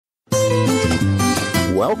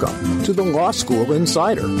Welcome to the Law School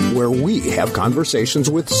Insider, where we have conversations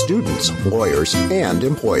with students, lawyers, and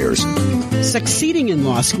employers. Succeeding in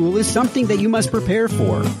law school is something that you must prepare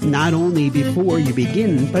for, not only before you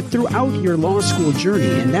begin, but throughout your law school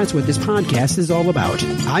journey, and that's what this podcast is all about.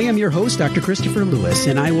 I am your host, Dr. Christopher Lewis,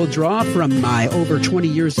 and I will draw from my over 20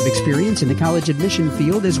 years of experience in the college admission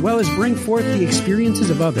field, as well as bring forth the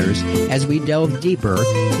experiences of others as we delve deeper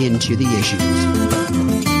into the issues.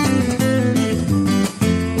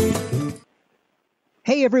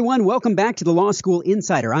 Hey everyone, welcome back to the Law School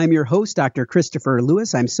Insider. I'm your host, Dr. Christopher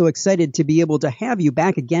Lewis. I'm so excited to be able to have you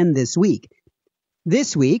back again this week.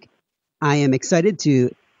 This week, I am excited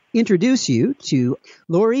to introduce you to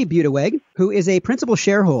Lori Buiteweg, who is a principal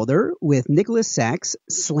shareholder with Nichols,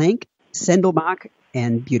 Slank, Sendelbach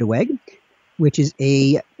Buiteweg, which is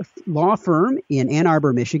a law firm in Ann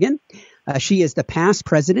Arbor, Michigan. She is the past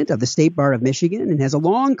president of the State Bar of Michigan and has a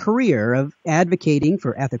long career of advocating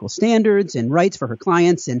for ethical standards and rights for her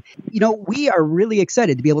clients. And, we are really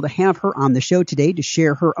excited to be able to have her on the show today to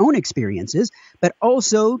share her own experiences, but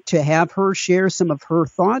also to have her share some of her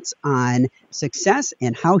thoughts on success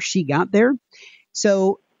and how she got there.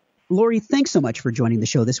 So, Lori, thanks so much for joining the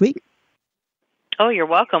show this week. Oh, you're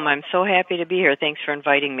welcome. I'm so happy to be here. Thanks for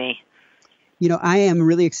inviting me. I am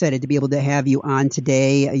really excited to be able to have you on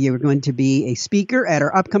today. You're going to be a speaker at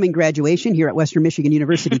our upcoming graduation here at Western Michigan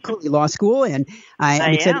University Cooley Law School, and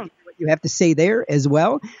I'm excited to hear what you have to say there as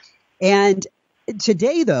well. And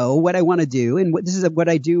today, though, what I want to do, and this is what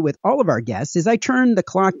I do with all of our guests, is I turn the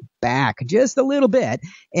clock back just a little bit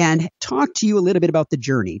and talk to you a little bit about the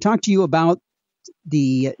journey, talk to you about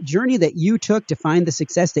the journey that you took to find the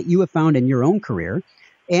success that you have found in your own career.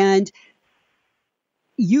 And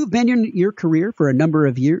you've been in your career for a number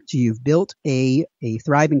of years. You've built a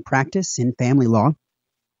thriving practice in family law.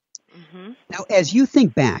 Mm-hmm. Now, as you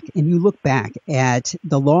think back and you look back at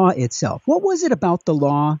the law itself, what was it about the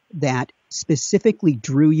law that specifically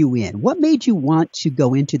drew you in? What made you want to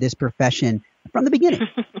go into this profession from the beginning?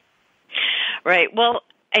 Right. Well,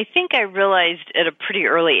 I think I realized at a pretty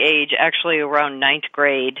early age, actually around ninth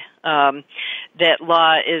grade, that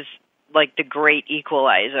law is like the Great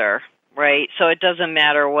Equalizer. Right. So it doesn't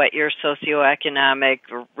matter what your socioeconomic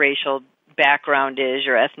or racial background is,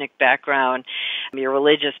 your ethnic background, your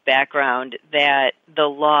religious background, that the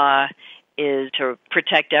law is to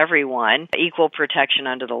protect everyone, equal protection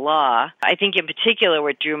under the law. I think in particular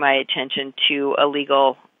what drew my attention to a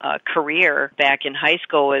legal career back in high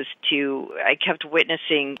school was I kept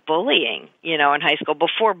witnessing bullying, in high school,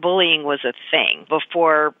 before bullying was a thing,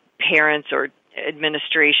 before parents or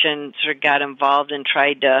administration sort of got involved and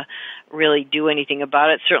tried to really do anything about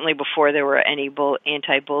it, certainly before there were any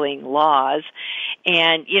anti-bullying laws.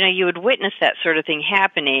 And, you would witness that sort of thing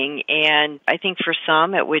happening, and I think for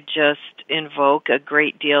some it would just invoke a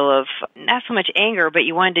great deal of, not so much anger, but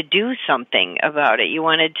you wanted to do something about it. You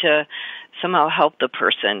wanted to somehow help the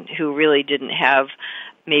person who really didn't have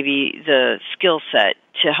maybe the skill set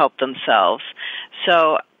to help themselves.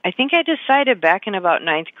 So I think I decided back in about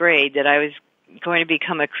ninth grade that I was going to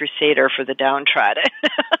become a crusader for the downtrodden.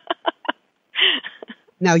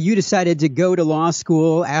 Now, you decided to go to law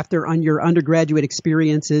school after your undergraduate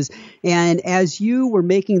experiences, and as you were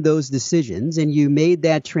making those decisions and you made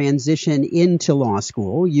that transition into law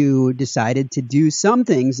school, you decided to do some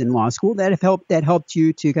things in law school that helped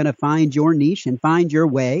you to kind of find your niche and find your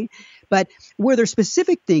way. But were there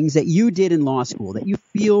specific things that you did in law school that you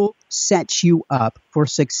feel set you up for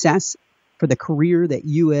success for the career that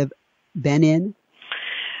you have been in?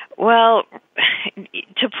 Well,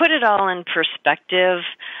 to put it all in perspective,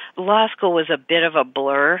 law school was a bit of a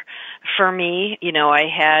blur for me. I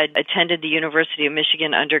had attended the University of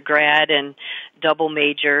Michigan undergrad and double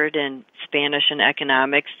majored in Spanish and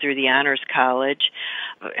economics through the Honors College.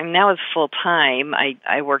 And that was full time.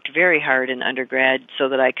 I worked very hard in undergrad so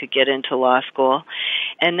that I could get into law school.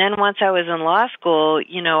 And then once I was in law school,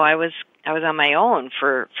 I was on my own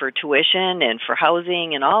for tuition and for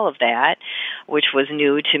housing and all of that, which was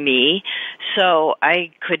new to me. So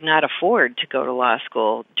I could not afford to go to law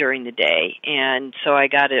school during the day. And so I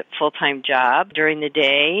got a full-time job during the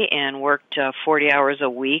day and worked 40 hours a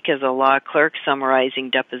week as a law clerk, summarizing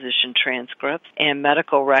deposition transcripts and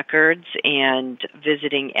medical records and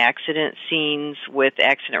visiting accident scenes with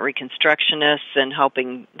accident reconstructionists and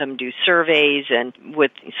helping them do surveys. And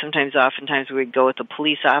oftentimes we'd go with the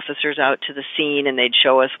police officers out to the scene and they'd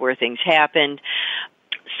show us where things happened.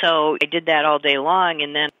 So I did that all day long,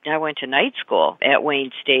 and then I went to night school at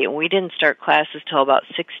Wayne State, and we didn't start classes till about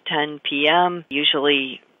 6:10 p.m.,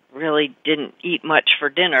 usually really didn't eat much for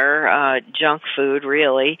dinner, junk food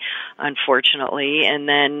really, unfortunately, and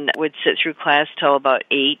then would sit through class till about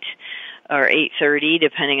 8 or 8:30,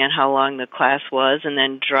 depending on how long the class was, and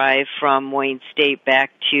then drive from Wayne State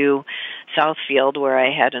back to Southfield, where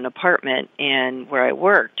I had an apartment and where I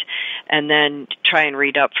worked, and then try and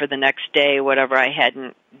read up for the next day, whatever I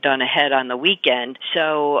hadn't done ahead on the weekend.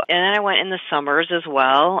 So, and then I went in the summers as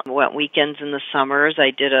well. Went weekends in the summers.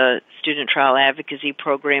 I did a student trial advocacy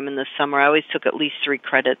program in the summer. I always took at least 3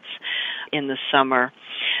 credits in the summer.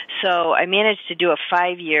 So I managed to do a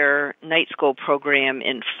 5-year night school program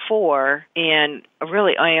in 4, and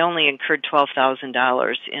really I only incurred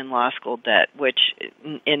 $12,000 in law school debt, which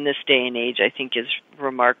in this day and age I think is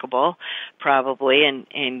remarkable, probably,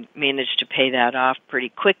 and managed to pay that off pretty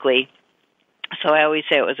quickly. So I always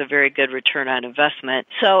say it was a very good return on investment.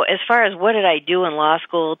 So as far as what did I do in law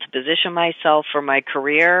school to position myself for my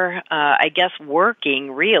career, I guess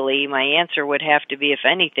working, really, my answer would have to be, if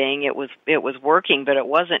anything, it was working, but it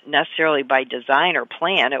wasn't necessarily by design or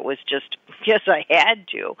plan. It was just because I had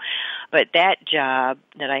to. But that job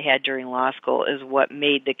that I had during law school is what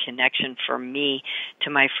made the connection for me to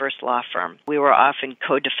my first law firm. We were often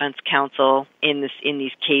co-defense counsel in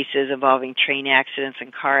these cases involving train accidents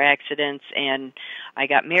and car accidents, and I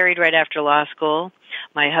got married right after law school.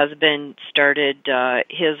 My husband started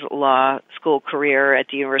his law school career at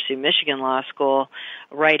the University of Michigan Law School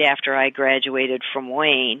right after I graduated from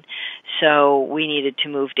Wayne. So we needed to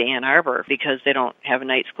move to Ann Arbor because they don't have a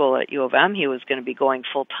night school at U of M. He was going to be going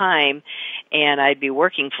full-time, and I'd be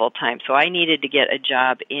working full-time. So I needed to get a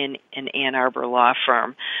job in an Ann Arbor law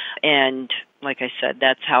firm. And like I said,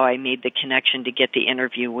 that's how I made the connection to get the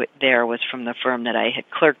interview there, was from the firm that I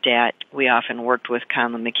had clerked at. We often worked with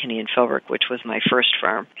Conlon, McKinney, and Philbrick, which was my first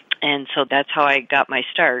firm. And so that's how I got my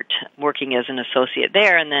start, working as an associate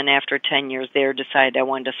there. And then after 10 years there, decided I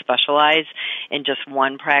wanted to specialize in just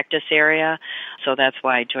one practice area. So that's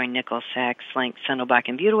why I joined Nichols, Sachs, Slank, Sendelbach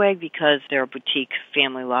Buiteweg, because they're a boutique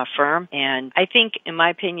family law firm. And I think, in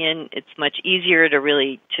my opinion, it's much easier to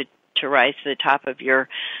really to rise to the top of your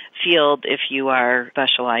field if you are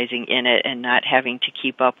specializing in it and not having to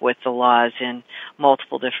keep up with the laws in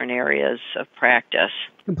multiple different areas of practice.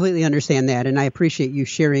 Completely understand that, and I appreciate you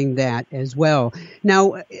sharing that as well.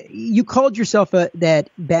 Now, you called yourself that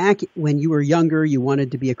back when you were younger, you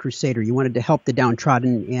wanted to be a crusader. You wanted to help the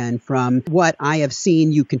downtrodden, and from what I have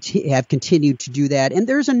seen, you have continued to do that. And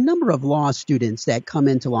there's a number of law students that come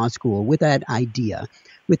into law school with that idea,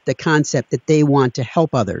 with the concept that they want to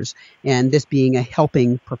help others, and this being a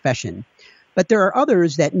helping profession. But there are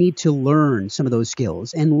others that need to learn some of those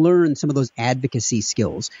skills and learn some of those advocacy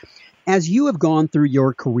skills. As you have gone through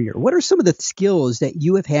your career, what are some of the skills that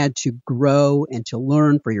you have had to grow and to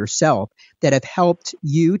learn for yourself that have helped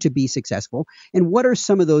you to be successful? And what are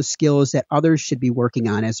some of those skills that others should be working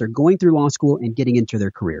on as they're going through law school and getting into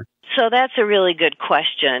their career? So that's a really good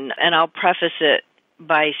question, and I'll preface it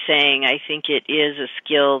by saying I think it is a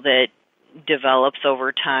skill that develops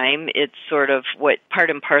over time. It's sort of what part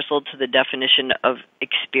and parcel to the definition of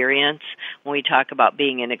experience when we talk about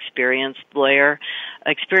being an experienced lawyer.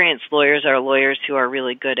 Experienced lawyers are lawyers who are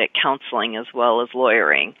really good at counseling as well as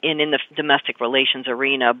lawyering. And in the domestic relations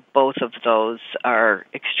arena, both of those are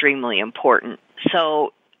extremely important.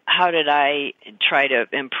 So how did I try to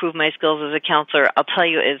improve my skills as a counselor? I'll tell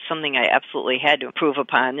you, it's something I absolutely had to improve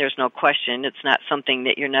upon. There's no question. It's not something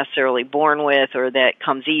that you're necessarily born with or that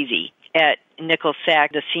comes easy. At Nichols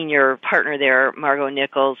Sachs, the senior partner there, Margot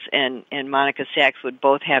Nichols and Monica Sachs, would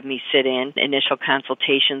both have me sit in initial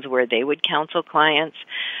consultations where they would counsel clients.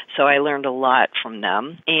 So I learned a lot from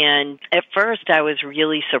them. And at first I was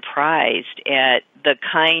really surprised at the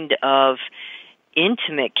kind of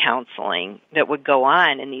intimate counseling that would go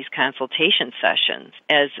on in these consultation sessions.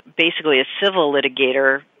 As basically a civil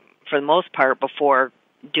litigator, for the most part, before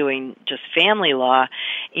doing just family law,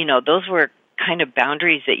 those were kind of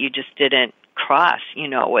boundaries that you just didn't cross,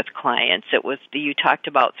 with clients. It was, you talked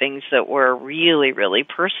about things that were really, really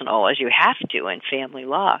personal, as you have to in family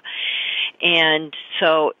law. And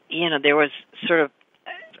so, there was sort of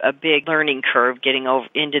a big learning curve getting over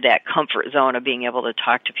into that comfort zone of being able to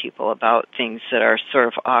talk to people about things that are sort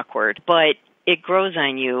of awkward. But it grows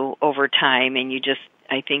on you over time, and you just,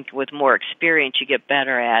 I think with more experience, you get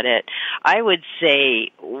better at it. I would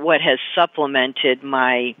say what has supplemented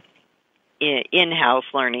my in-house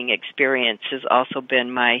learning experience has also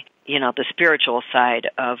been my, the spiritual side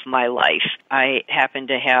of my life. I happen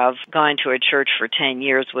to have gone to a church for 10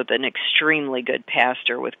 years with an extremely good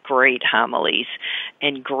pastor with great homilies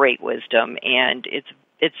and great wisdom, and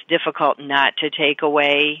it's difficult not to take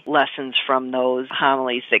away lessons from those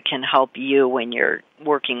homilies that can help you when you're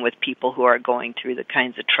working with people who are going through the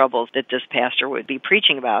kinds of troubles that this pastor would be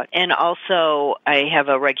preaching about. And also, I have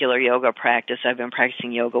a regular yoga practice. I've been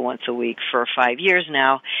practicing yoga once a week for 5 years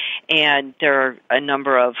now, and there are a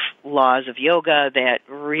number of laws of yoga that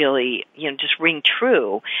really, just ring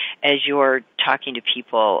true as you're talking to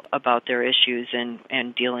people about their issues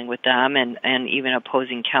and dealing with them and even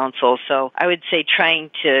opposing counsel. So I would say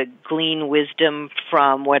trying to glean wisdom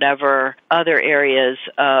from whatever other areas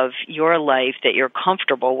of your life that you're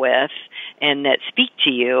comfortable with and that speak to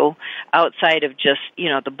you outside of just,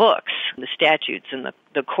 the books, the statutes, and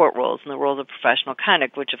the court rules and the rules of professional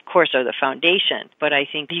conduct, which of course are the foundation. But I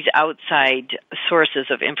think these outside sources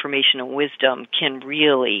of information and wisdom can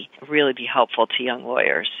really, really be helpful to young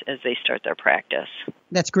lawyers as they start their practice.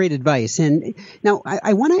 That's great advice. And now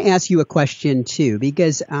I want to ask you a question too,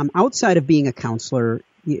 because outside of being a counselor,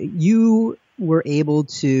 you were able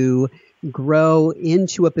to grow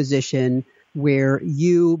into a position where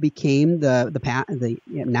you became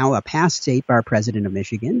now a past state bar president of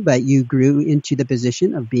Michigan, but you grew into the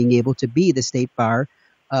position of being able to be the state bar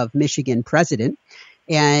of Michigan president.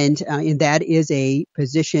 And that is a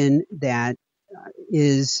position that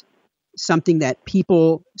is something that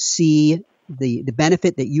people see the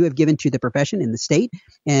benefit that you have given to the profession in the state.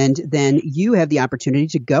 And then you have the opportunity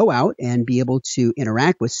to go out and be able to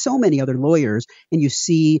interact with so many other lawyers, and you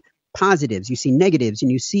see positives, you see negatives, and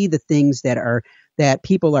you see the things that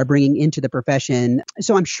people are bringing into the profession.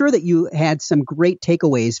 So I'm sure that you had some great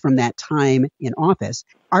takeaways from that time in office.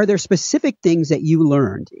 Are there specific things that you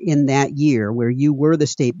learned in that year where you were the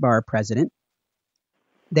state bar president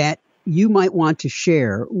that you might want to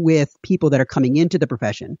share with people that are coming into the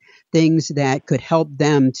profession, things that could help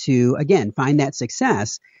them to, again, find that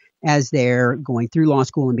success as they're going through law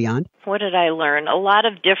school and beyond? What did I learn? A lot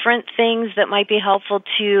of different things that might be helpful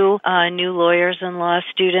to new lawyers and law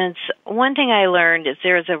students. One thing I learned is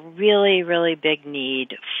there's a really, really big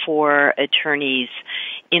need for attorneys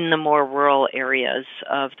in the more rural areas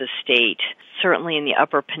of the state. Certainly in the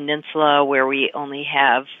Upper Peninsula, where we only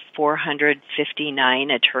have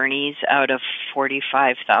 459 attorneys out of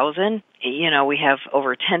 45,000. We have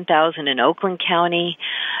over 10,000 in Oakland County.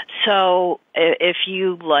 So if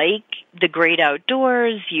you like the great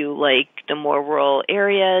outdoors, you like the more rural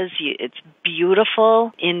areas, it's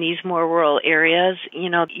beautiful in these more rural areas,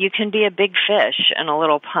 you can be a big fish in a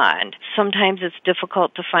little pond. Sometimes it's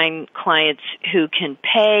difficult to find clients who can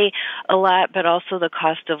pay a lot, but also the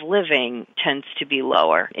cost of living tends to be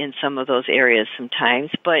lower in some of those areas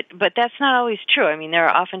sometimes. But that's not always true. I mean, there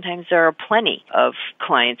are plenty of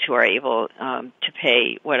clients who are able to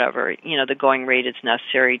pay whatever, the going rate is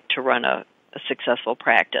necessary to run a successful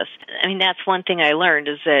practice. I mean, that's one thing I learned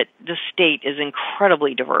is that the state is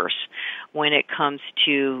incredibly diverse when it comes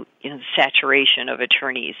to saturation of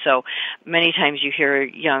attorneys. So many times you hear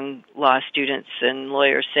young law students and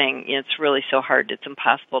lawyers saying it's really so hard, it's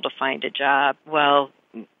impossible to find a job. Well,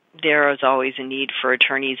 there is always a need for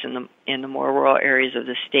attorneys in the more rural areas of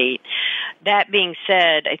the state. That being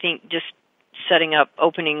said, I think just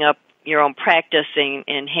opening up your own practice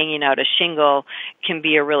and hanging out a shingle can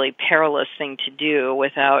be a really perilous thing to do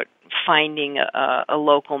without finding a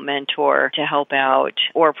local mentor to help out,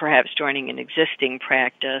 or perhaps joining an existing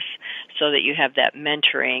practice so that you have that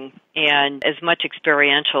mentoring. And as much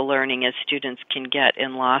experiential learning as students can get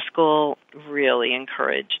in law school, really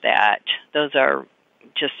encourage that. Those are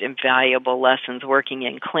just invaluable lessons working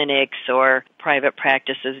in clinics or private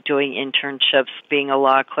practices, doing internships, being a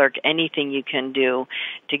law clerk, anything you can do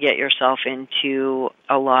to get yourself into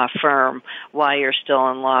a law firm while you're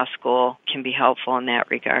still in law school can be helpful in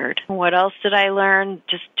that regard. What else did I learn?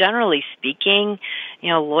 Just generally speaking,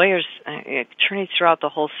 lawyers, attorneys throughout the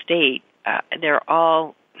whole state, they're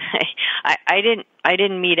all I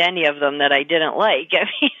didn't meet any of them that I didn't like. I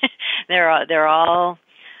mean, they're all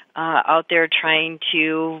out there trying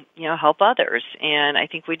to, help others. And I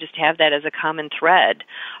think we just have that as a common thread.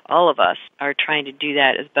 All of us are trying to do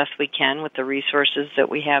that as best we can with the resources that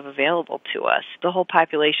we have available to us. The whole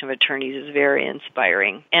population of attorneys is very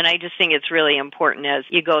inspiring. And I just think it's really important as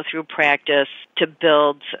you go through practice to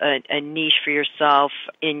build a niche for yourself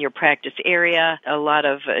in your practice area. A lot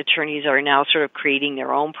of attorneys are now sort of creating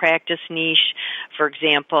their own practice niche. For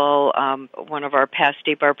example, one of our past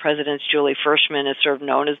state bar presidents, Julie Firshman, is sort of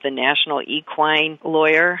known as the national equine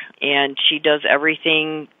lawyer, and she does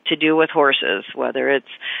everything to do with horses, whether it's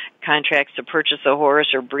contracts to purchase a horse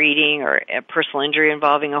or breeding or a personal injury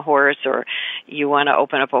involving a horse, or you want to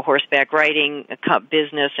open up a horseback riding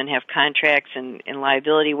business and have contracts and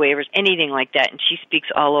liability waivers, anything like that. And she speaks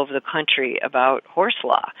all over the country about horse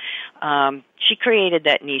law. She created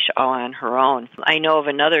that niche all on her own. I know of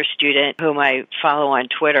another student whom I follow on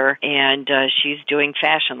Twitter, and she's doing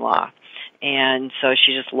fashion law. And so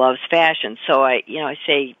she just loves fashion. So I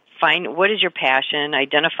say, find what is your passion,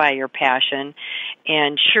 identify your passion,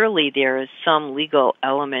 and surely there is some legal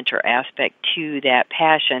element or aspect to that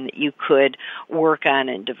passion that you could work on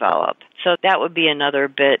and develop. So that would be another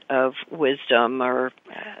bit of wisdom or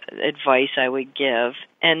advice I would give.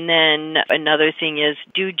 And then another thing is,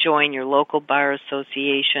 do join your local bar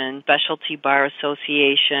association, specialty bar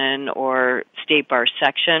association, or state bar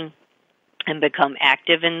section, and become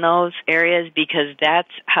active in those areas, because that's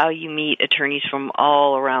how you meet attorneys from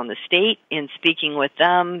all around the state. In speaking with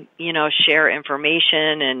them, share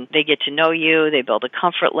information, and they get to know you, they build a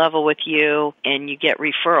comfort level with you, and you get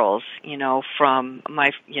referrals, from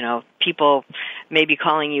people maybe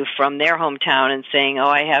calling you from their hometown and saying, oh,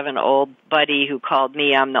 I have an old buddy who called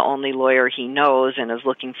me, I'm the only lawyer he knows and is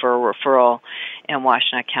looking for a referral in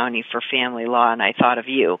Washtenaw County for family law, and I thought of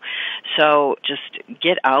you. So just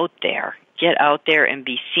get out there. Get out there and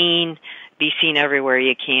be seen everywhere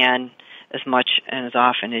you can, as much and as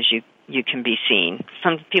often as you can be seen.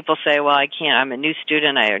 Some people say, well, I can't, I'm a new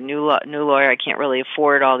student, I'm a new lawyer, I can't really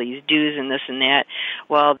afford all these dues and this and that.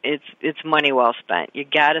 Well, it's money well spent. You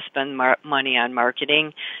got to spend money on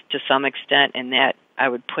marketing to some extent, and that I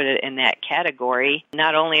would put it in that category.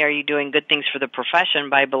 Not only are you doing good things for the profession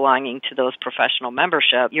by belonging to those professional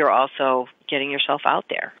membership, you're also getting yourself out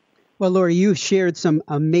there. Well, Lori, you've shared some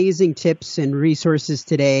amazing tips and resources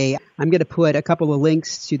today. I'm going to put a couple of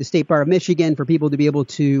links to the State Bar of Michigan for people to be able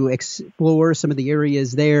to explore some of the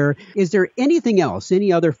areas there. Is there anything else,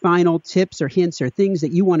 any other final tips or hints or things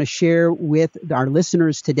that you want to share with our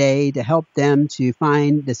listeners today to help them to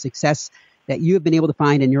find the success that you have been able to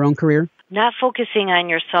find in your own career? Not focusing on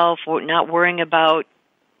yourself, not worrying about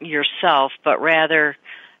yourself, but rather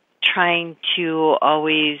trying to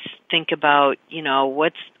always think about,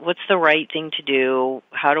 what's the right thing to do?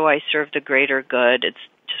 How do I serve the greater good? It's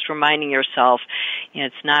just reminding yourself,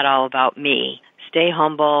 it's not all about me. Stay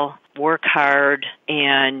humble, work hard,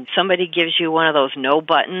 and somebody gives you one of those no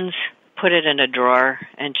buttons, put it in a drawer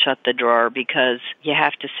and shut the drawer, because you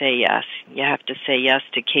have to say yes. You have to say yes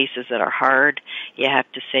to cases that are hard. You have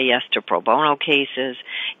to say yes to pro bono cases.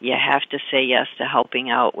 You have to say yes to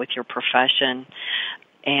helping out with your profession.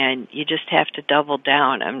 And you just have to double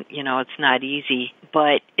down. It's not easy,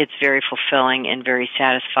 but it's very fulfilling and very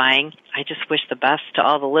satisfying. I just wish the best to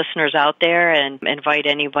all the listeners out there, and invite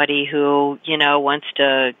anybody who, wants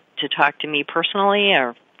to talk to me personally,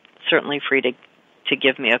 or certainly free to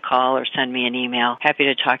give me a call or send me an email. Happy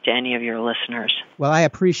to talk to any of your listeners. Well, I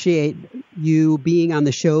appreciate you being on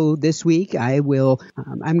the show this week. I'm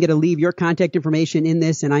going to leave your contact information in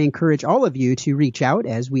this, and I encourage all of you to reach out,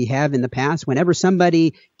 as we have in the past. Whenever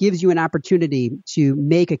somebody gives you an opportunity to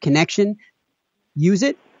make a connection, use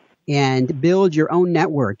it and build your own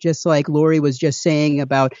network. Just like Lori was just saying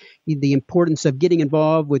about the importance of getting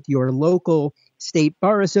involved with your local state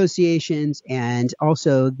bar associations and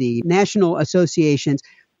also the national associations.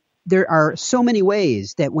 There are so many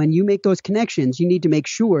ways that when you make those connections, you need to make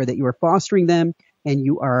sure that you are fostering them and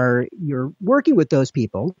you're working with those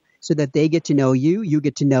people so that they get to know you, you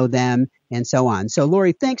get to know them, and so on. So,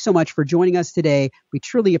 Lori, thanks so much for joining us today. We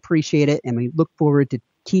truly appreciate it, and we look forward to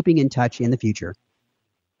keeping in touch in the future.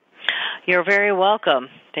 You're very welcome.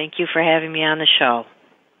 Thank you for having me on the show.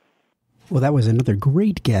 Well, that was another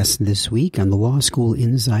great guest this week on the Law School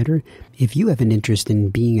Insider. If you have an interest in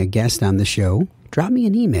being a guest on the show, drop me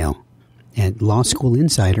an email at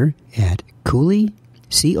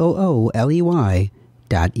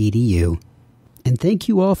lawschoolinsider@cooley.edu. And thank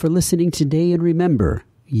you all for listening today. And remember,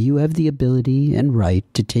 you have the ability and right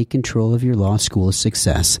to take control of your law school's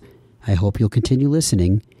success. I hope you'll continue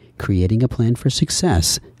listening, creating a plan for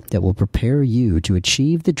success that will prepare you to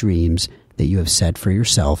achieve the dreams that you have set for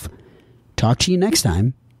yourself. Talk to you next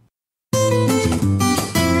time.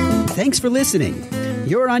 Thanks for listening.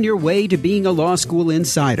 You're on your way to being a law school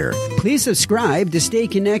insider. Please subscribe to stay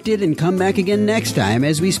connected and come back again next time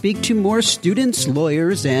as we speak to more students,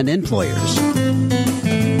 lawyers, and employers.